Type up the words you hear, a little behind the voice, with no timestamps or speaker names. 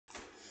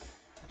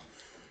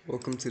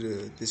Welcome to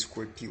the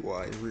Discord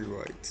PY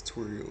rewrite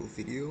tutorial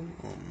video.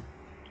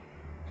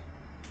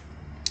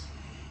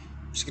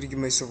 Just gonna give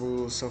myself a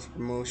little self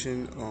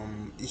promotion.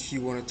 If you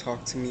want to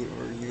talk to me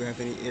or you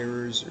have any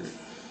errors or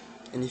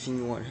anything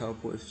you want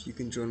help with, you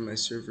can join my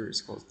server.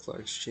 It's called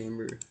Clark's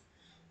Chamber.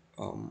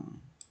 Um,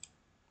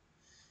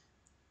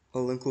 a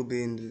link will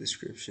be in the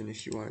description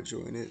if you want to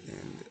join it.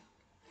 And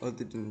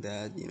other than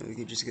that, you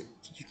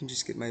can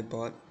just get my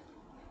bot.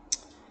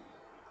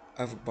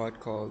 I have a bot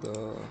called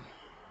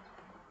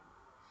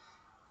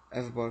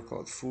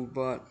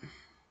Foodbot.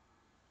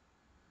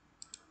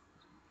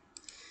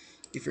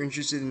 If you're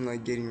interested in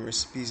like getting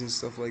recipes and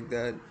stuff like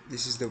that,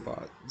 this is the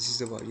bot. This is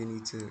the bot you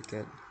need to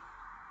get.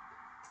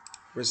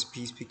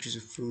 Recipes, pictures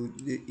of food.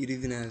 It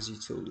even has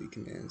utility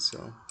commands.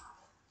 So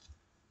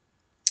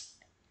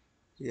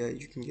yeah,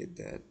 you can get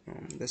that.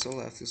 That's all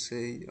I have to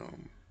say.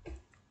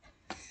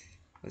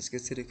 Let's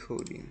get to the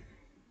coding.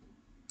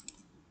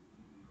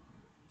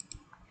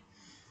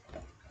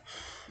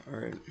 All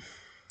right,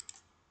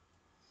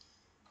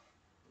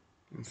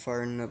 I'm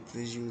firing up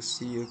Visual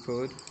Studio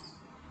Code.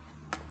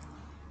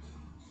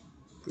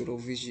 Good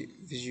old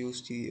Visual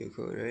Studio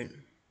Code, right?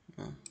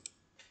 Uh,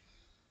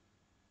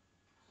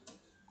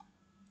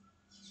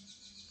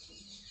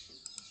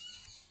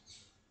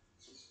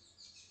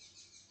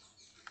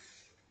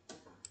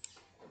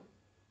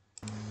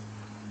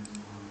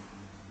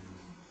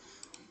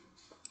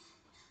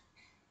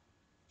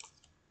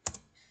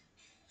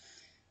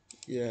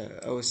 yeah,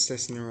 I was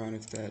testing around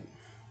with that,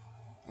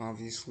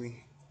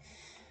 obviously.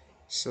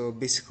 So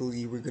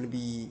basically, we're gonna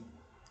be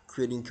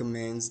creating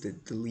commands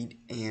that delete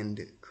and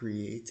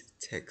create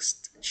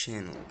text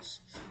channels,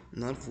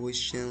 not voice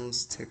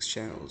channels, text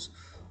channels.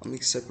 I'll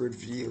make a separate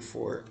video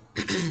for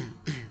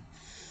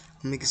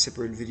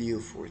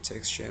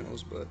text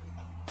channels, but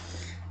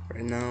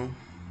right now,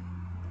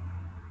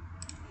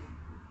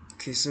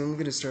 okay. So I'm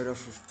gonna start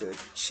off with the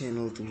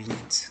channel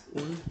delete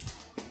one.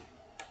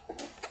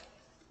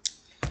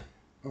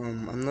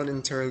 I'm not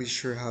entirely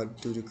sure how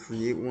to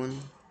create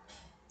one,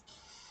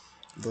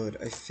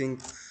 but I think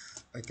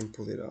I can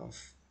pull it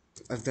off.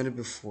 I've done it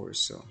before,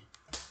 so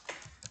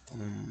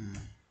um,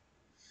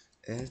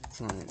 add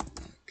client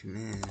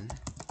command.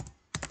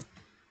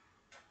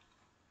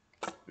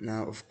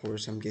 Now, of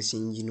course, I'm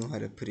guessing you know how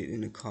to put it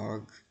in a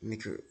cog,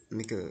 make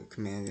a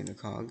command in a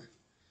cog.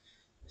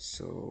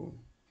 So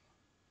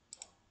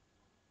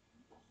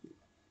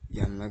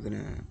yeah, I'm not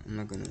gonna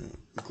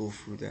go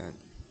through that.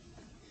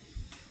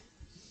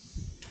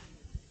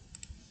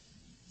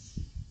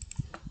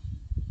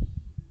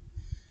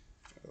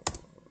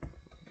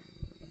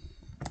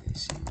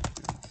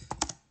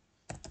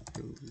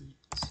 Delete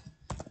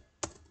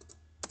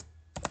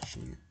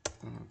channel,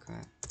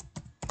 God,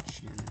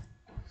 channel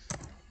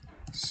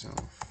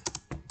self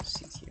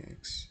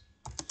ctx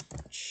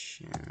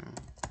channel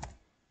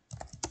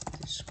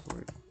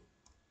Discord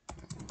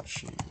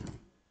channel.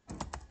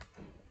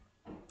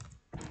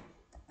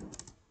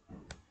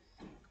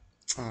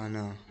 Oh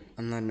no,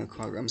 I'm not in a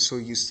cog. I'm so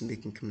used to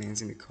making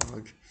commands in a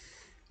cog.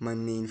 My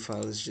main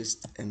file is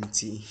just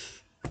empty.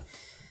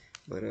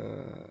 But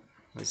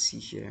let's see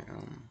here.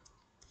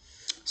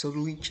 So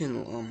delete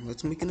channel.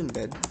 Let's make an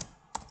embed.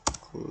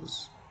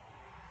 Close.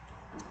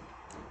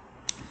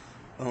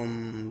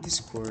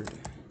 Discord.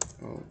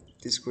 Oh,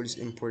 Discord is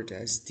imported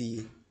as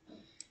D.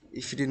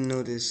 If you didn't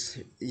know this,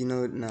 you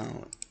know it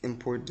now.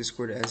 Import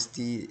Discord as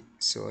D.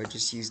 So I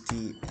just use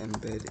D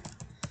embed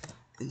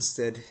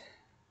instead.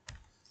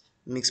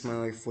 Makes my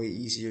life way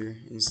easier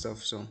and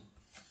stuff. So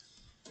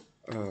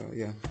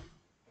yeah.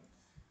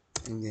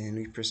 And then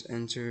we press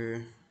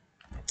enter.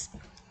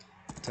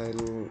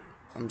 Title.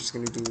 I'm just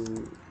gonna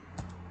do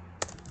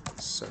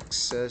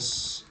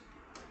success.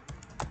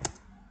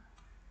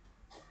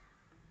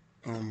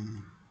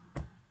 Um.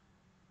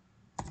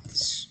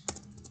 This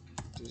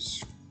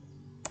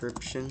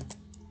description.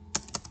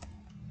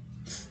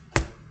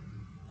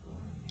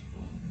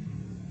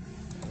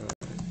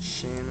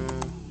 Channel.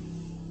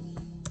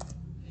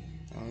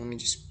 Let me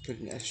just put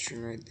an F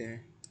string right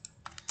there.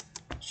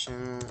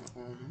 Channel.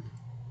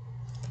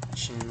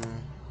 Channel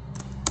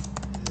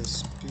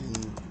has been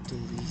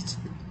deleted.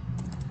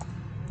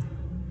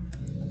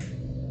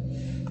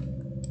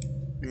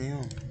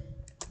 Now,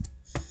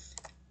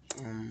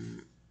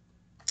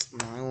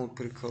 now I won't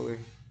put a color.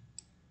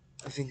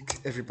 I think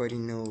everybody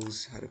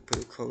knows how to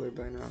put a color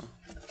by now,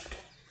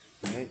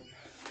 right?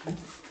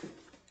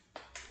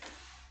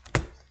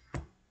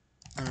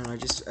 I don't know. I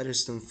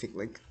just don't think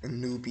like a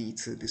newbie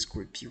to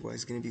Discord PY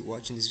is gonna be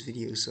watching this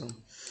video, so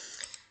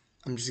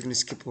I'm just gonna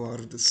skip a lot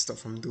of the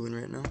stuff I'm doing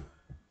right now.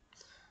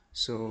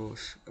 So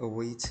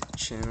await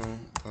channel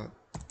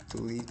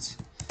delete.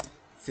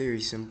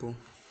 Very simple.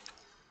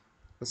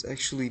 Let's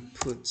actually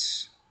put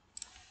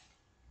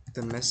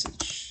the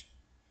message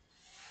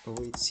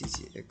await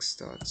ctx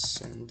dot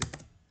send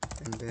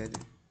embed.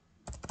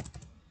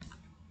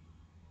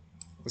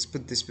 Let's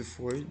put this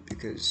before it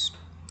because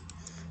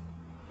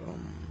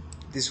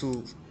this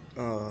will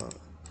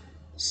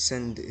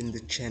send in the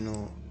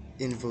channel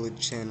invalid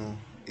channel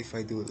if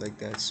I do it like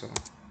that. So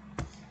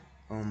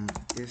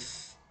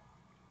if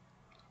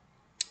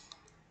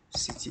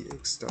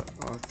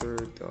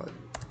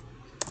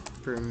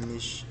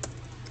ctx.author.permission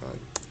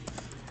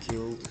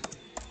guild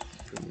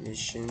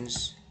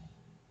permissions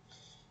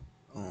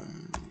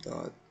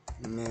dot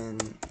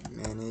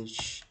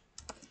manage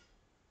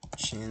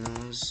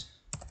channels.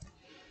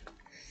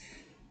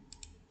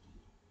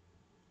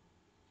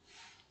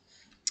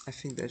 I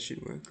think that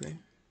should work, right?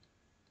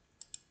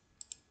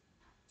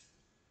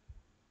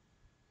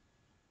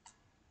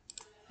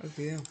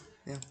 Okay, yeah,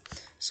 yeah.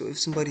 So if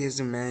somebody has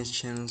the manage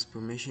channels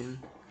permission,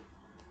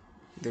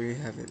 there you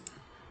have it.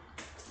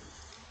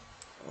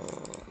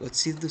 Let's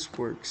see if this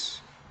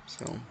works.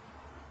 So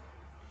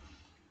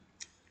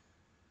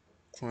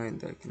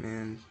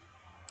client.command.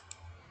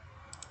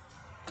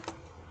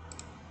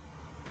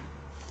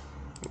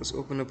 Let's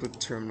open up a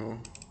terminal.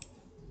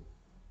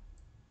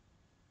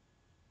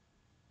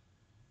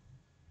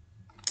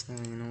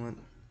 You know what?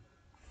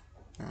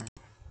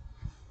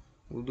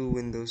 We'll do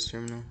Windows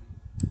terminal.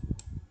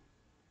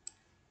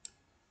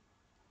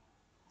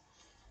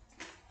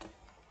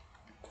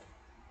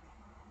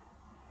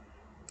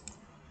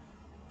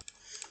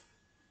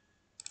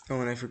 Oh,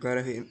 and I forgot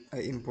I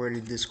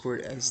imported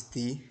Discord as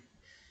the.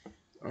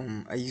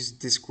 I used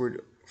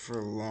Discord for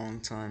a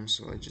long time,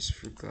 so I just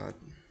forgot.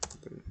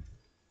 But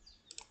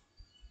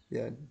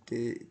yeah,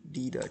 the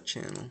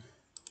d.channel.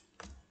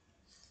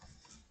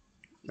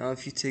 Now,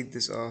 if you take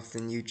this off,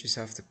 then you just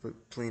have to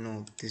put plain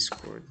old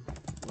Discord,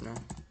 you know.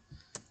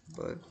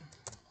 But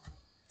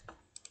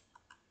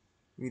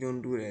we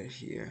don't do that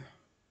here.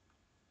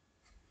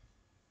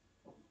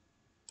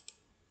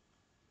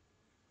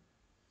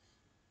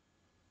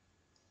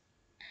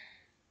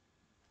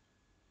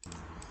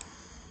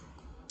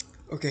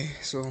 Okay,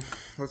 so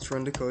let's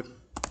run the code.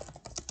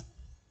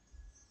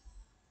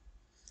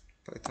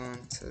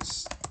 Python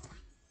test.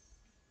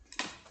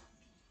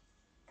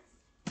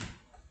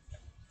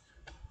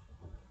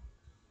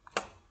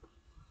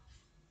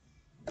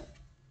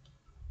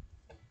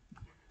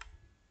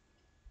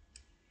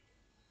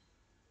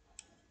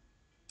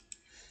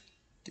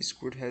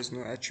 Discord has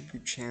no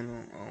attribute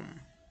channel.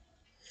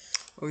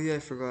 Oh yeah, I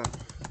forgot.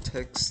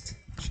 Text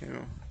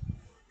channel.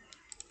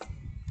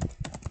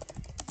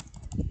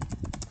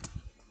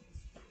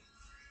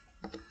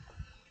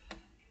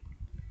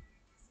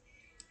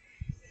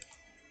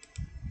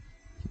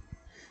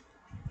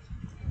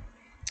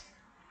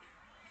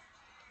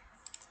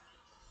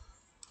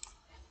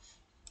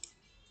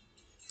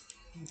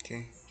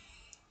 Okay.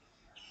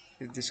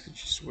 If this could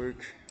just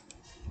work.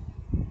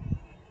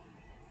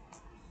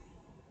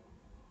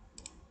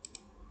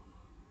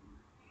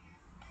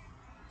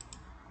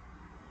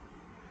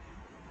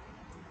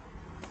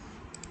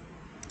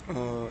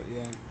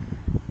 Yeah.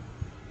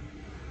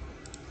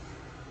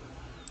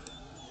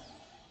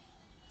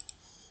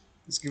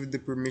 Let's give it the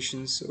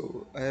permission.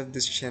 So I have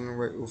this channel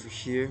right over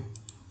here.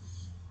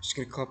 Just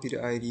gonna copy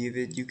the ID of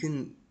it. You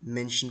can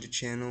mention the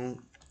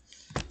channel.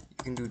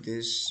 You can do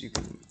this. You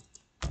can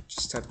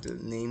just type the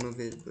name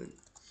of it, but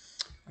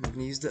I'm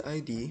gonna use the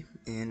ID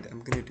and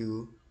I'm gonna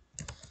do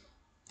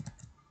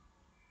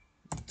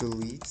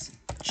delete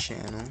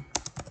channel.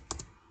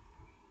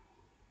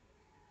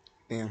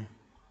 Bam.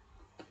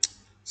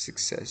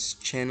 Success.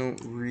 Channel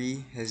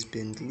has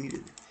been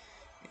deleted.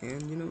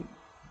 And you know,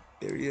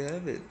 there you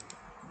have it.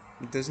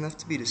 It doesn't have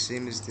to be the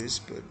same as this,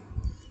 but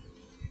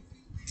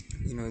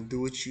you know,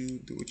 do what you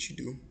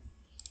do.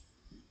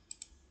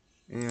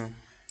 Yeah.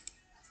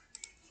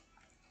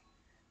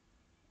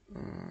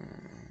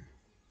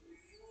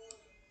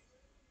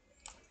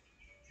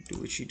 Do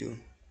what you do.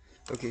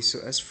 Okay, so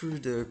as for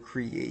the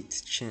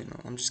create channel,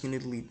 I'm just gonna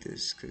delete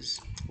this because,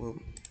 well,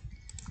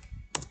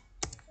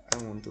 I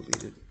won't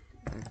delete it.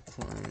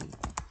 Client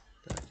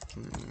that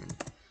command.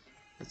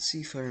 Let's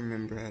see if I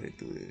remember how to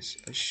do this.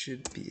 I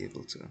should be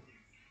able to.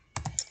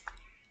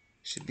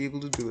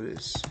 Do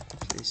this.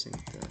 Placing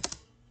that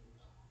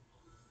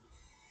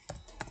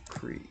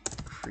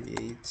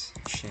create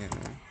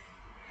channel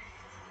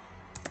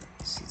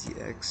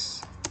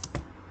ctx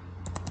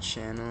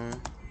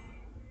channel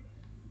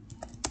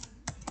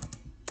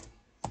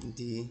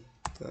d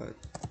dot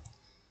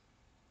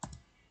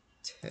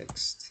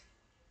text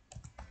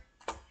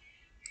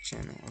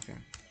channel. Okay,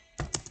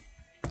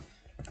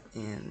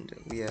 and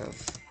we have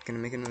gonna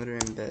make another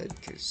embed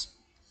because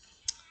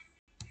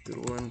good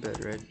old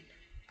embed, right?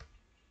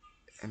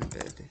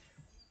 Embed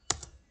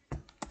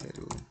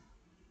title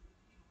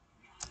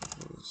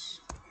was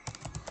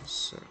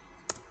so.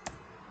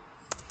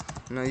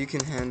 Now you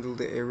can handle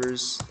the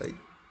errors, like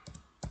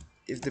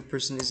if the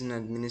person is an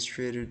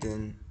administrator,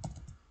 then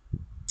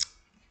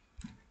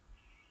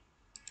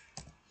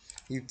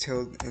you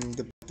tell, and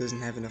the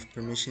doesn't have enough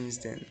permissions,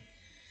 then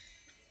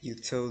you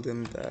tell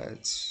them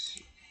that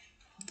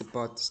the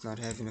bot does not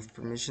have enough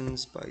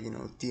permissions by, you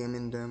know,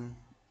 DMing them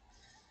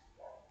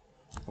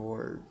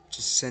or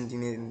just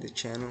sending it in the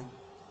channel.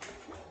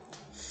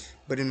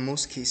 But in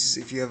most cases,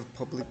 if you have a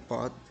public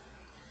bot,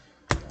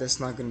 that's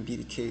not going to be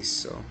the case.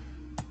 So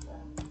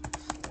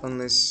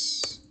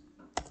unless,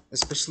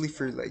 especially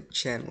for like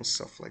channel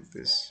stuff like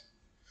this,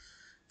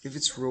 If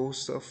it's role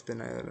stuff,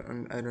 then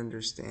I'd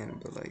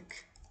understand, but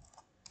like,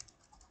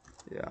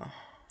 yeah.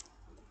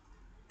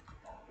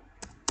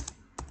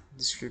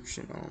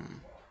 Description,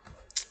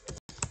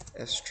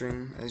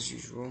 string as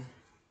usual.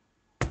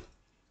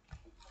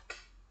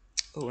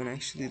 Oh, and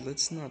actually,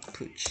 let's not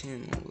put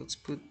channel. Let's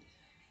put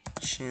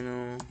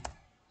channel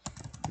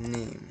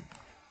name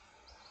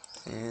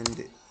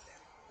and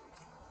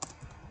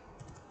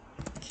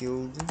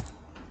guild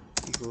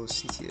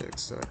equals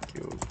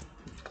ctx.guild.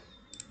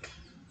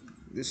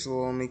 This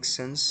will all make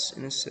sense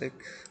in a sec,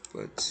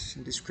 but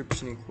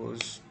description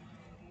equals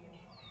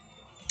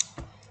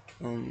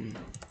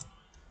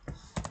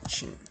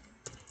ch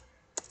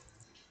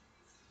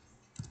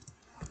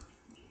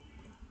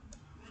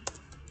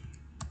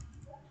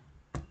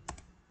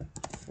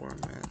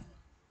format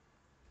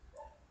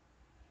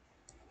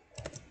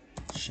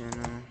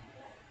channel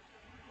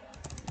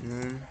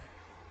name.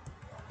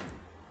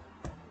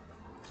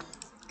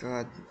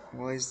 God,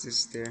 why is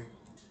this there?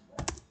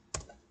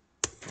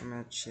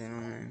 Format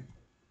channel name.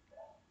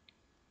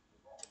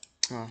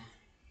 Oh,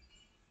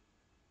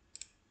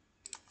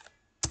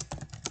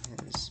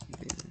 has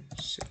been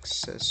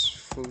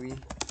successfully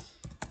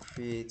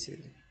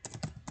created.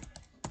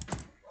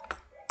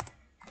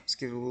 Let's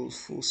give a little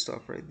full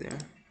stop right there.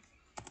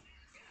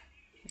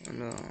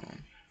 And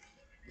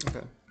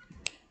okay.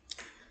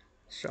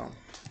 So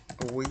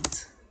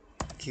await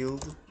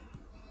guild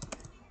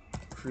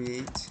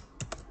create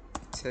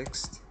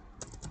text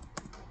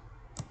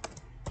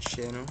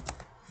channel.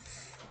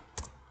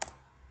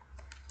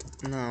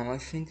 No, I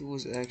think it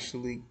was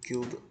actually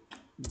guild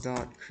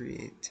dot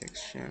create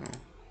text channel.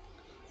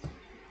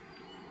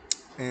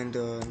 And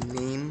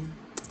name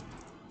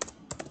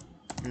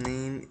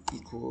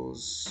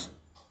equals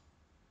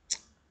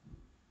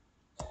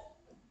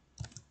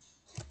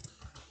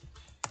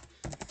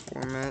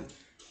format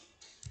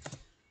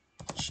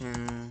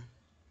channel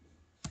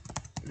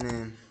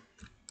name.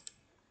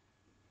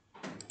 I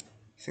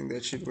think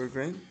that should work,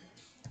 right?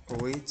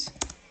 Await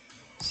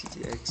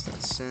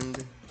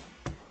ctx.send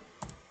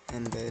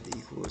embed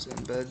equals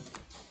embed.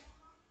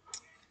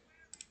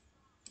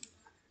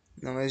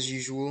 Now, as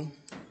usual,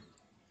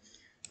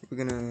 we're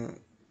gonna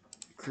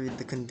create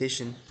the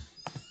condition.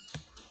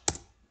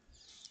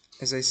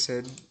 As I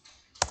said,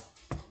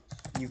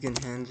 you can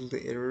handle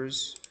the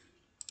errors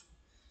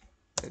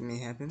that may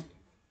happen.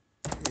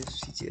 If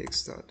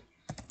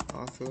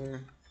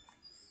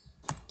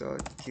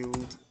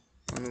ctx.author.guild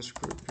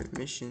underscore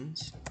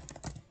permissions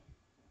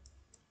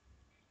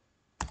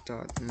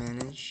dot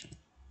manage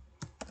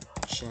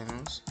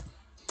channels.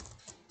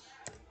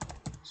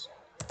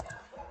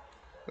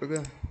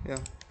 Okay, yeah.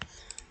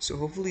 So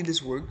hopefully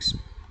this works.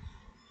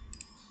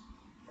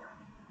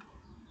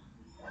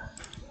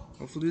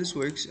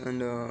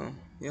 And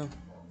yeah,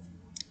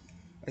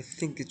 I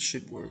think it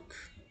should work.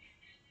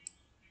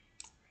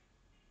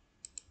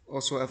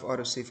 Also, I have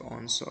autosave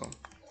on, so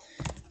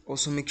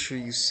also make sure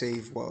you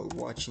save while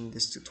watching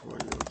this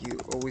tutorial. You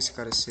always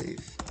gotta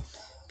save.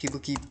 People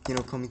keep,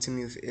 coming to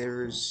me with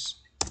errors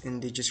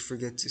and they just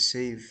forget to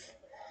save.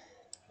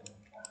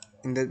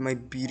 And that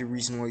might be the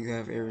reason why you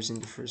have errors in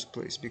the first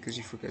place, because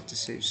you forget to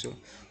save. So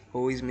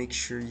always make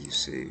sure you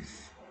save.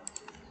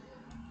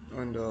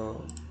 And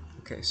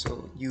okay,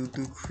 so you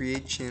do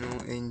create channel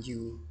and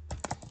you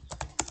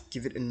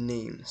give it a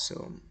name.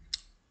 So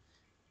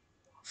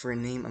for a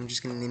name, I'm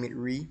just gonna name it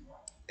Re,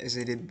 as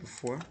I did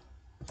before.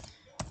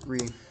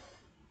 Re.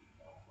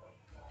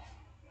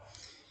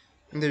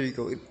 And there you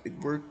go. It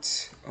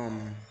worked.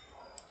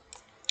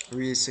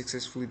 Re is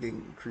successfully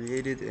being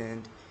created,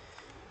 and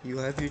you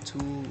have your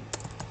two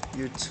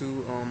you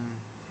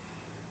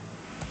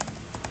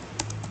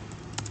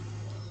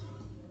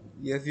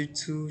have your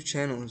two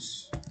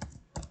channels.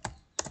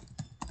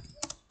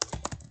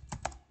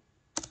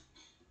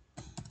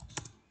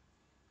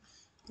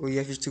 Well, you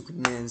have your two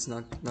commands,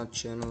 not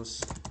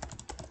channels.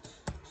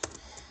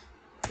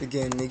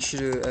 Again, make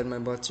sure to add my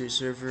bot to your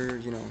server.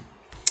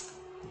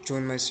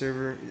 Join my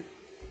server.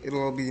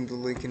 It'll all be in the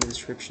link in the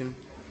description.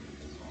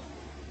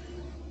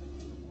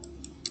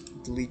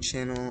 Delete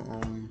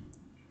channel.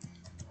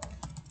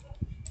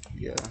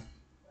 Yeah.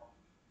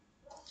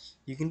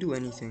 You can do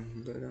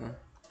anything, but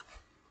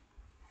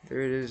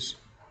there it is.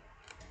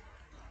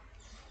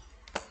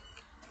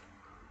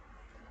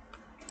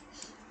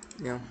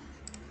 Yeah.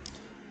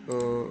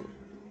 Uh,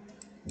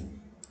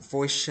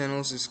 voice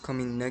channels is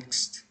coming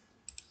next.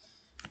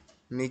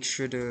 Make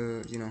sure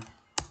to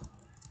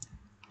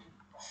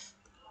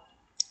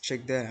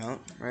check that out,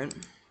 right?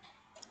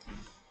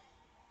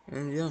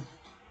 And yeah,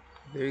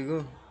 there you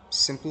go.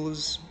 Simple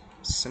as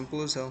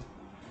hell.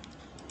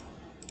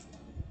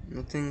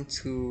 Nothing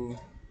too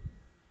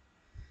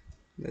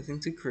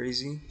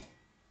crazy.